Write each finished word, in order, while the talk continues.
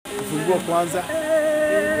kidogo kwanza.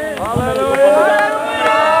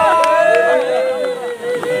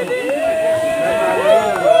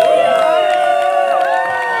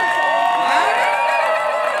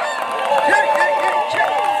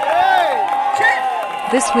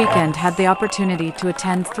 This weekend had the opportunity to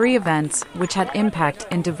attend 3 events which had impact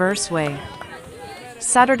in diverse way.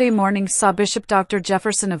 Saturday morning saw Bishop Dr.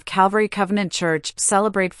 Jefferson of Calvary Covenant Church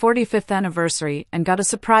celebrate 45th anniversary and got a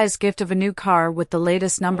surprise gift of a new car with the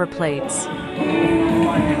latest number plates.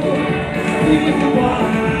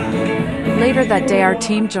 Later that day our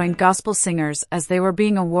team joined gospel singers as they were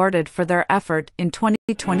being awarded for their effort in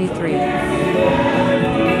 2023.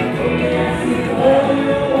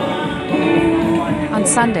 On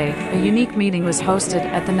Sunday, a unique meeting was hosted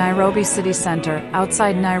at the Nairobi City Center,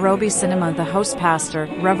 outside Nairobi Cinema. The host pastor,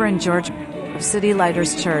 Reverend George of City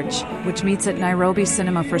Lighters Church, which meets at Nairobi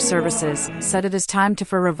Cinema for services, said it is time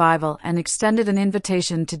for revival and extended an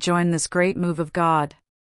invitation to join this great move of God.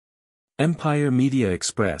 Empire Media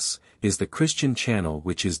Express is the Christian channel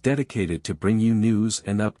which is dedicated to bring you news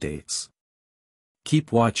and updates.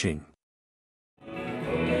 Keep watching.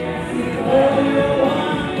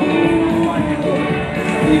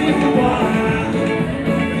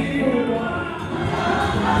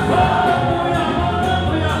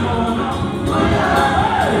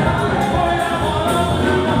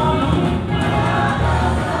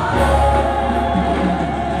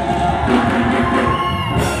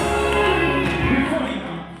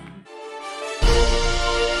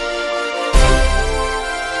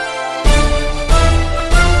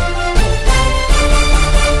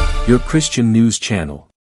 Your Christian news channel.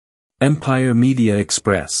 Empire Media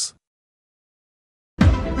Express.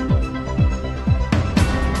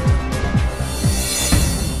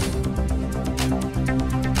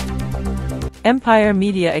 Empire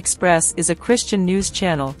Media Express is a Christian news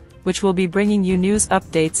channel, which will be bringing you news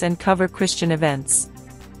updates and cover Christian events.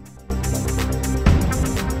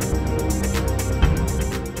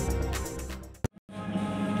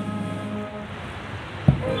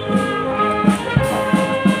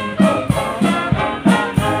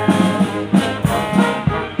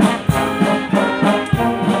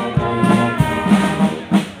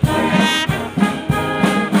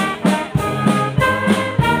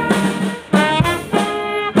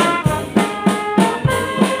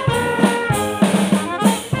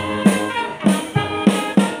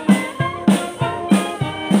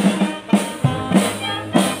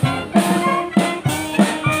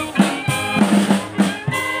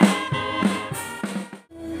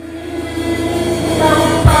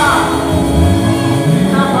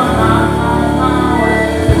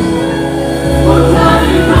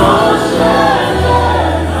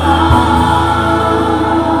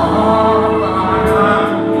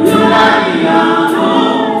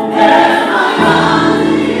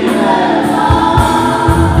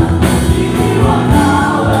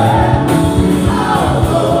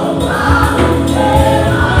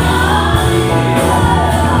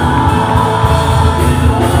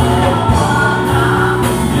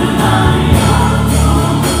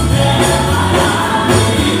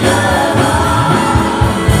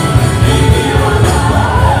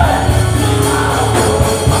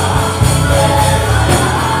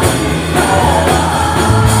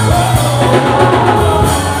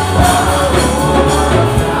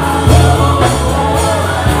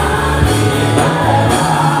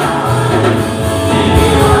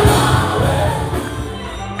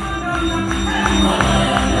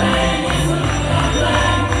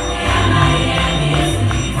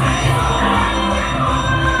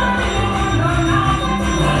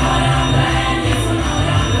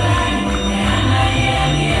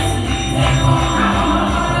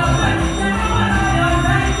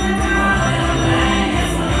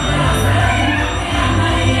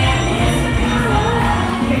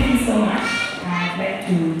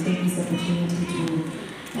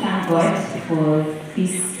 For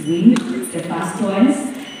this week, the first ones.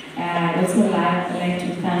 I'd also like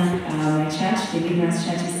to thank my church, Deliverance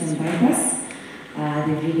Churches and Bypass.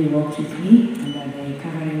 They really worked with me under the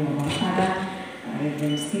covering of our Father,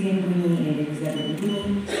 Reverend Stephen Guni and Elizabeth Guni.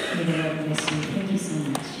 May the Lord bless you. Thank you so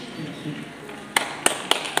much. Thank you.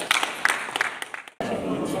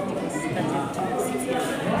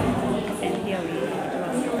 And here we are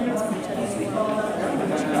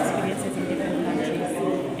experiences in different countries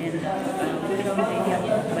and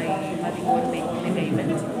by having one mega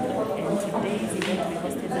event. And today's event we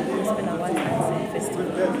hosted the Gospel Awards and Festival,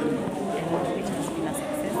 and which has been a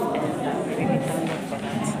success, and I'm really thankful for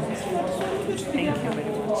that. Thank you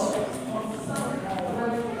very much.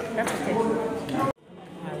 That's okay.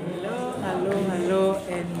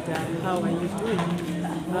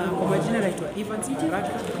 Evans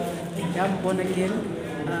Baraka, and I'm born again.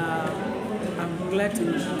 I'm glad to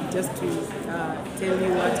tell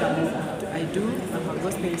you what I do. I'm a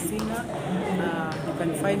gospel singer. You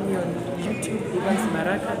can find me on YouTube, Evans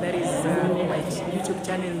Baraka. That is my YouTube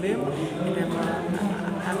channel name.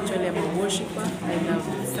 And I'm a worshiper, and I'm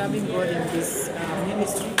serving God in this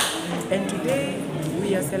ministry. And today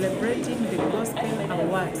we are celebrating the Gospel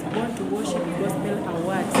Awards, Born to Worship Gospel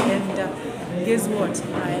Awards. And guess what?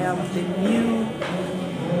 I am the new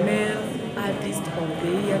male artist of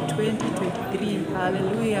the year 2023.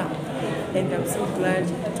 Hallelujah. And I'm so glad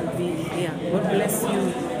to be here. God bless you,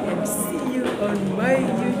 and see you on my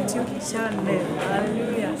YouTube channel.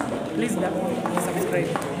 Hallelujah. Please subscribe.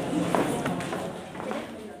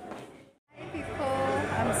 Hi people,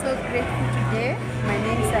 I'm so grateful today. My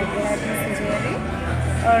name is Gladys Jerry,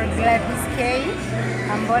 or Gladys K.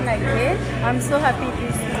 I'm born again. I'm so happy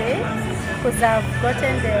this day because I've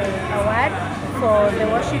gotten the award for the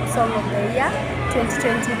worship song of the year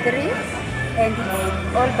 2023, and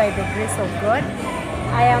it's all by the grace of God.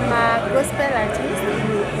 I am a gospel artist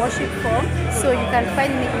in worship form, so you can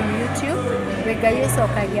find me in YouTube, Regayo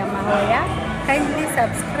Sokagia Mahoya. Kindly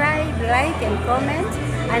subscribe, like and comment,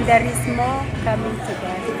 and there is more coming to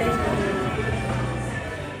that. Thank you.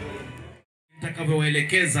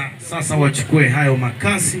 Nitakavyoelekeza sasa, wachukue hayo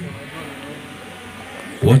makasi.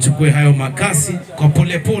 Wachukue hayo makasi kwa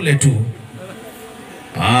polepole tu.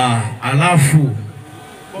 Alafu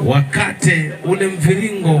wakate ule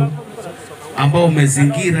mviringo ambao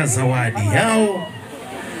umezingira zawadi yao.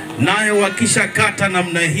 Nayo wakisha kata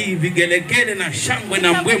namna hii, vigelegele na shangwe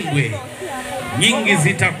na mbwembwe nyingi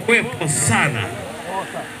zitakwepo sana.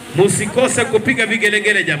 Musikose kupiga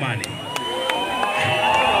vigelegele jamani.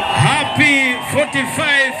 Happy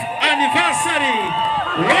 45th anniversary.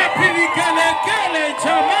 Wapi vigelegele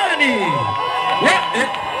jamani?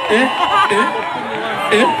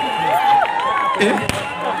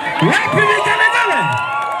 Wapi vigelegele?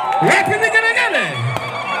 Wapi vigelegele?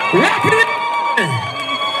 Wapi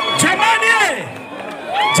jamani?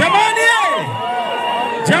 Jamani!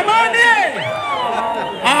 Jamani!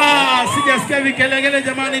 Sijasikia vigelegele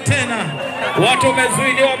jamani tena. Watu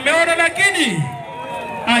wamezuiliwa, wameona lakini.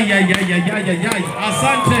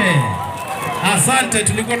 Asante,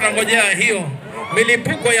 tulikuwa tunangojea hiyo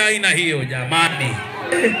milipuko ya aina hiyo jamani.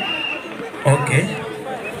 Okay.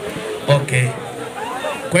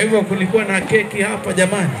 Kwa hivyo kulikuwa na keki hapa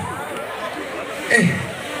jamani.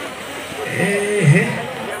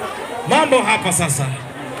 Mambo hapa sasa.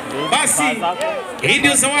 Basi hii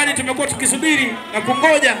ndio zawadi tumekuwa tukisubiri na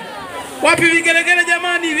kungoja. Wapi vigelegele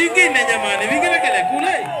jamani? Vingine jamani, vigelegele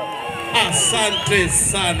kule. Asante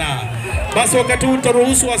sana. Basi wakati huu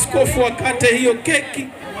utaruhusu askofu wakate hiyo keki.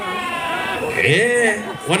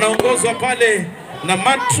 Wanaongozwa pale na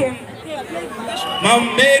matron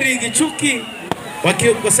Mary Gichuki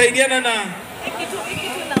wakisaidiana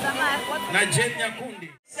na Jen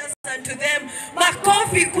Nyakundi. To them,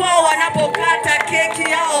 makofi kwao wanapokata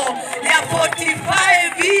keki yao ya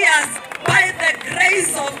 45 years by the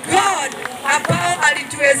grace of God ambao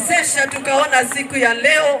alituwezesha tukaona siku ya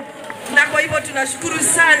leo, na kwa hivyo tunashukuru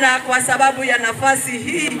sana kwa sababu ya nafasi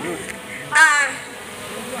hii.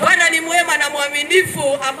 Bwana ni mwema na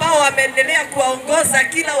mwaminifu ambao ameendelea kuwaongoza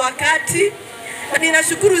kila wakati.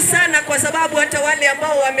 Ninashukuru sana kwa sababu hata wale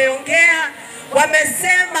ambao wameongea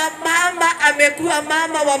wamesema mama amekuwa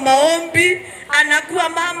mama wa maombi, anakuwa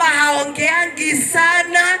mama haongeangi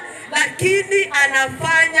sana, lakini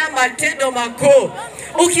anafanya matendo makuu.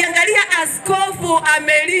 Ukiangalia askofu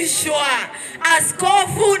amelishwa,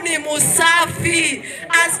 askofu ni musafi,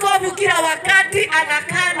 askofu kila wakati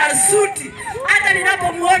anakaa na suti. Hata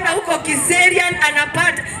ninapomuona huko Kiserian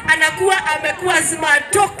amekuwa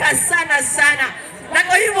smatoka sana. Na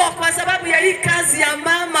kwa hivyo kwa sababu ya hii kazi ya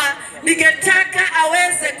mama, ningetaka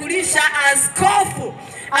aweze kulisha askofu.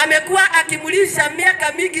 Amekuwa akimulisha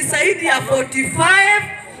miaka mingi zaidi ya 45,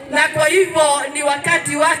 na kwa hivyo ni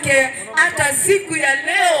wakati wake hata siku ya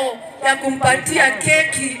leo ya kumpatia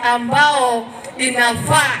keki ambao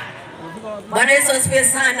inafaa. Bwana Yesu asifiwe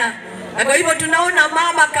sana. Na kwa hivyo tunaona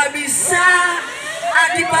mama kabisa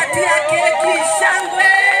akipatia keki,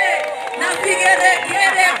 shangwe na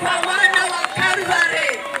vigeregere kwa wana wa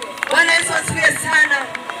Calvary. Bwana Yesu asifiwe sana.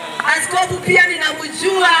 Askofu pia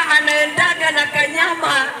ninamjua, anaendaga na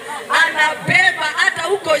kanyama, anabeba hata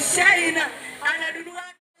huko China, ananunua.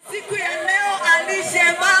 Siku ya leo alishe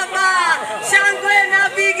mama, shangwe na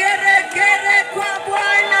vigeregere kwa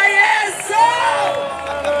Bwana Yesu.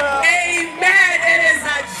 Amen. It is a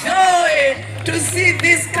joy to see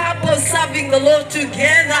this couple serving the Lord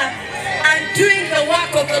together and doing the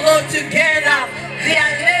work of the Lord together. Their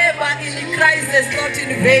labor in Christ is not in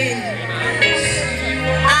vain.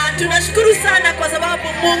 Tunashukuru sana kwa sababu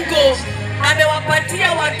Mungu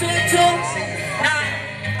amewapatia watoto na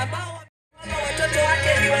ambao watoto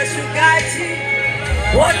wake ni wachungaji.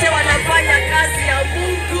 Wote wanafanya kazi ya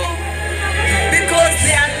Mungu because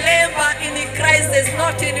their labor in Christ is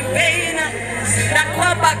not in vain. Na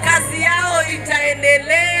kwamba kazi yao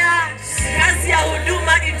itaendelea, kazi ya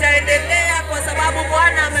huduma itaendelea kwa sababu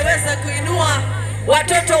Bwana ameweza kuinua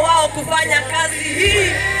watoto wao kufanya kazi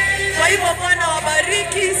hii. Kwa hivyo Bwana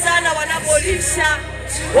wabariki sana wanapolisha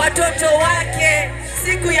watoto wake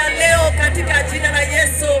siku ya leo katika jina la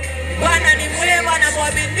Yesu. Bwana ni mwema na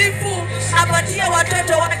mwaminifu, apatie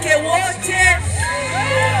watoto wake wote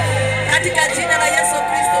katika jina la Yesu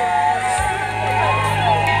Kristo.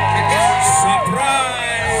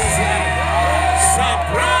 Surprise!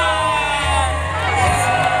 Surprise!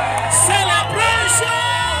 Celebration!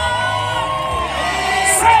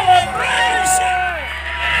 Celebration!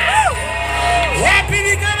 Wapi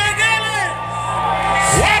vigelegele?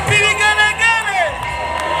 Wapi vigelegele?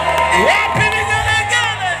 Wapi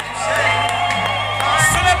vigelegele?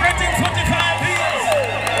 Celebrating 45 years.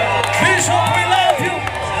 Bishop, we love you.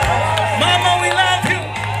 Mama, we love you.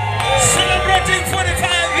 Celebrating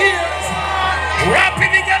 45 years. Wapi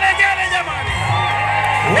vigelegele jamani?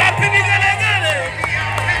 Wapi vigelegele?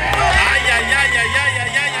 Ay, ay, ay, ay, ay,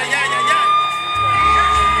 ay, ay, ay, ay, ay.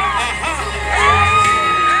 Aha.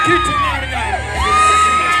 Kitu marga.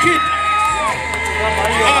 Kitu.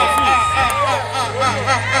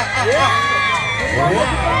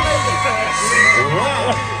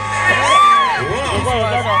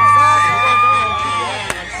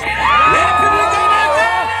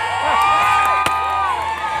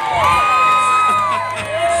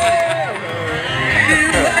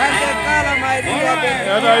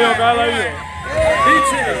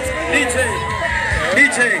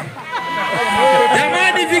 DJ.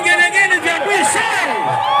 Jamani vigelegele vya mwisho.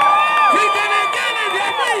 Vigelegele vya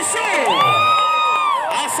mwisho.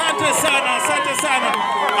 Asante sana, asante sana.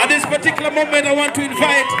 At this particular moment I want to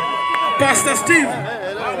invite Pastor Steve.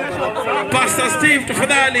 Pastor Steve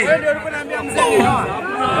tafadhali.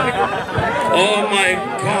 Oh my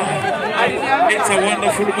God. It's a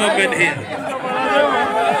wonderful moment here.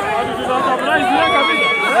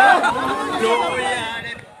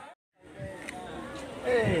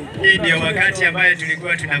 Hii ndio wakati ambayo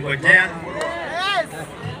tulikuwa tunangojea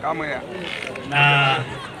na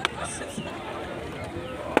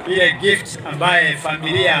ile gift ambaye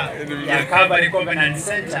familia ya Calvary Covenant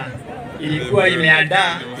Center ilikuwa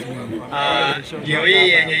imeandaa, ndio hii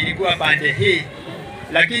yenye ilikuwa pande hii,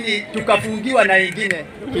 lakini tukafungiwa na ingine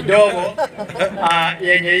kidogo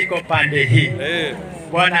yenye iko pande hii.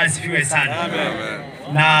 Bwana asifiwe sana.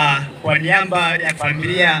 Na kwa niaba ya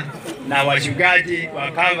familia na wachungaji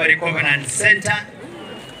wa Calvary Covenant Center,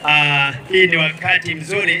 hii ni wakati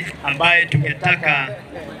mzuri ambaye tungetaka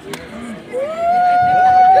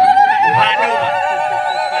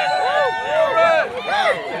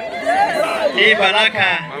hii baraka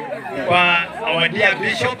kwa our dear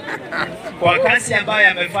bishop kwa kazi ambayo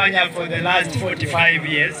amefanya for the last 45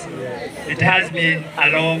 years. It has been a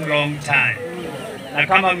long time. Na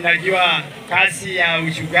kama mnajua kazi ya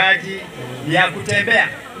uchungaji ya kutembea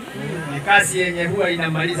ni kazi yenye huwa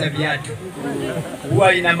inamaliza viatu,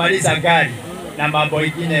 huwa inamaliza gari na mambo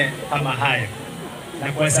mengine kama hayo.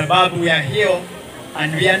 Na kwa sababu ya hiyo,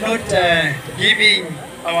 and we are not giving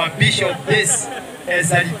our bishop this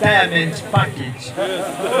as a retirement package.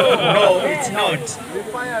 No, it's not.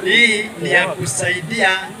 Hii ni ya kusaidia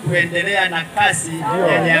kuendelea na kazi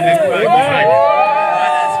yenye amekuwa akifanya.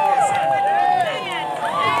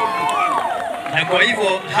 Na kwa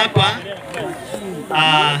hivyo hapa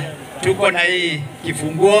tuko na hii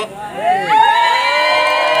kifunguo.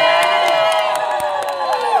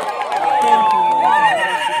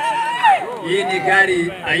 Hii ni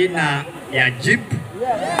gari aina ya Jeep.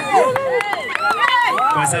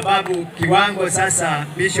 Kwa sababu kiwango sasa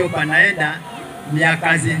bishop anaenda ni ya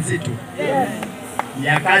kazi nzito. Ni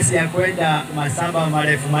ya kazi ya kwenda masaba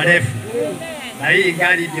marefu. Na hii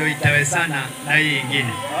gari ndio itawezana na hii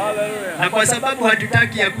ingine. Na kwa sababu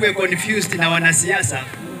hatutaki ya kuwe confused na wanasiasa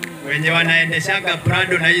wenye wanaendeshaga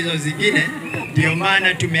Prado na hizo zingine, ndio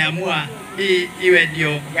maana tumeamua hii iwe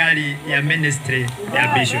ndio gari ya ministry ya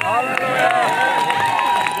bishop.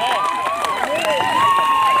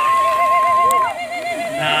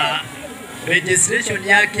 Na registration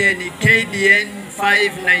yake ni KDN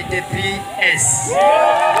 593S.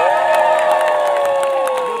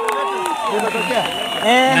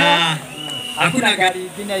 Na hakuna gari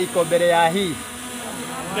ingine iko mbele ya hii.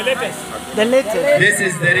 The latest. This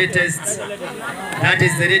is the latest. That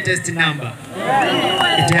is the latest number.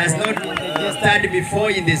 It has not started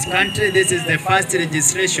before in this country. This is the first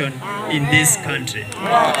registration in this country.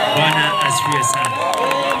 Bwana asifiwe sana.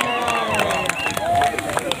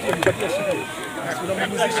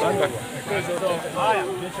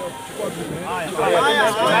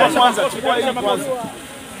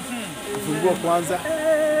 Funguo kwanza.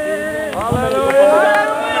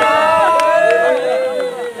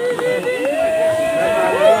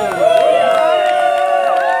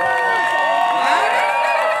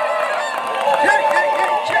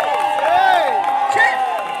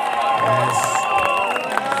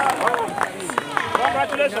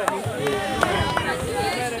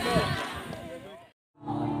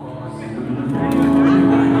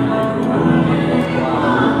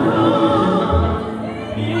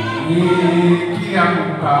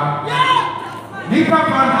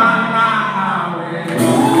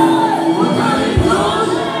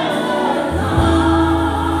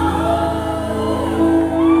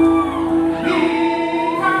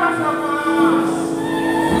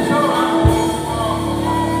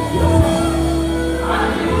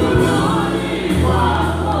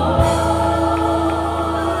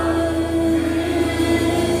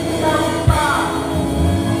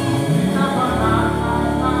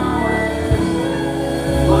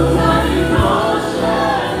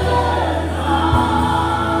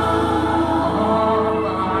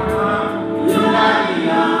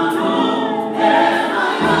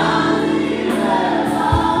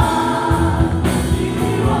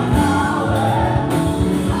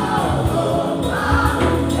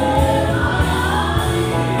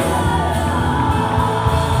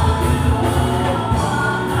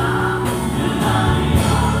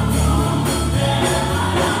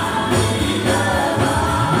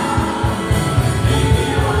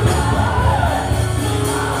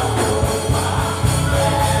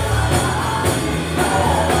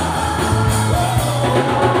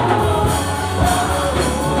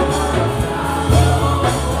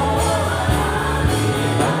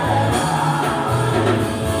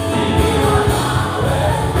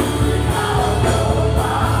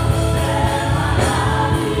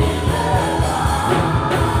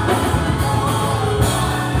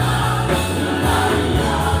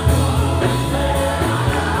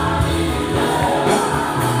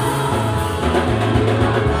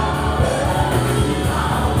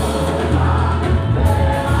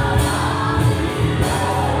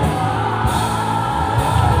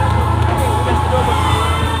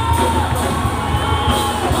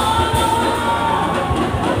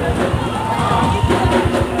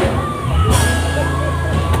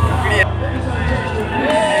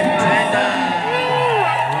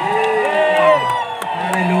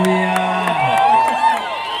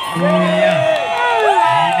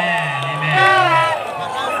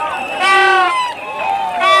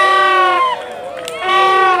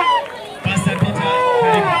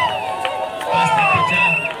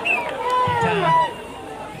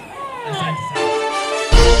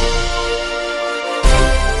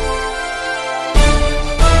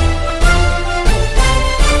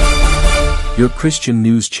 Your Christian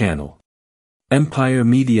news channel. Empire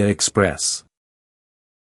Media Express.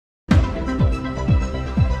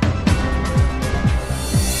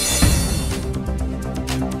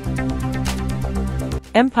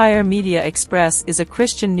 Empire Media Express is a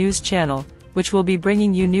Christian news channel, which will be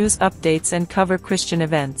bringing you news updates and cover Christian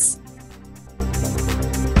events.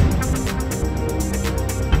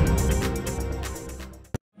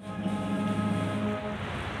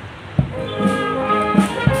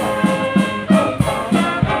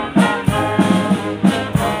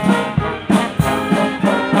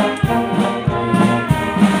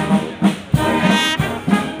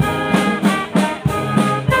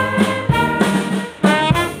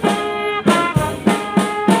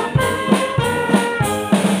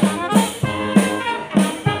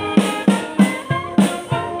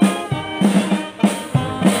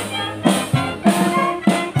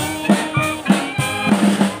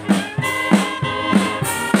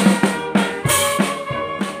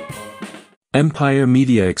 Empire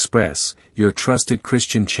Media Express, your trusted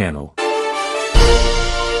Christian channel.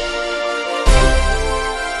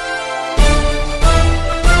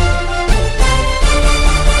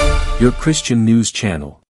 Your Christian news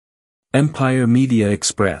channel. Empire Media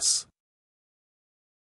Express.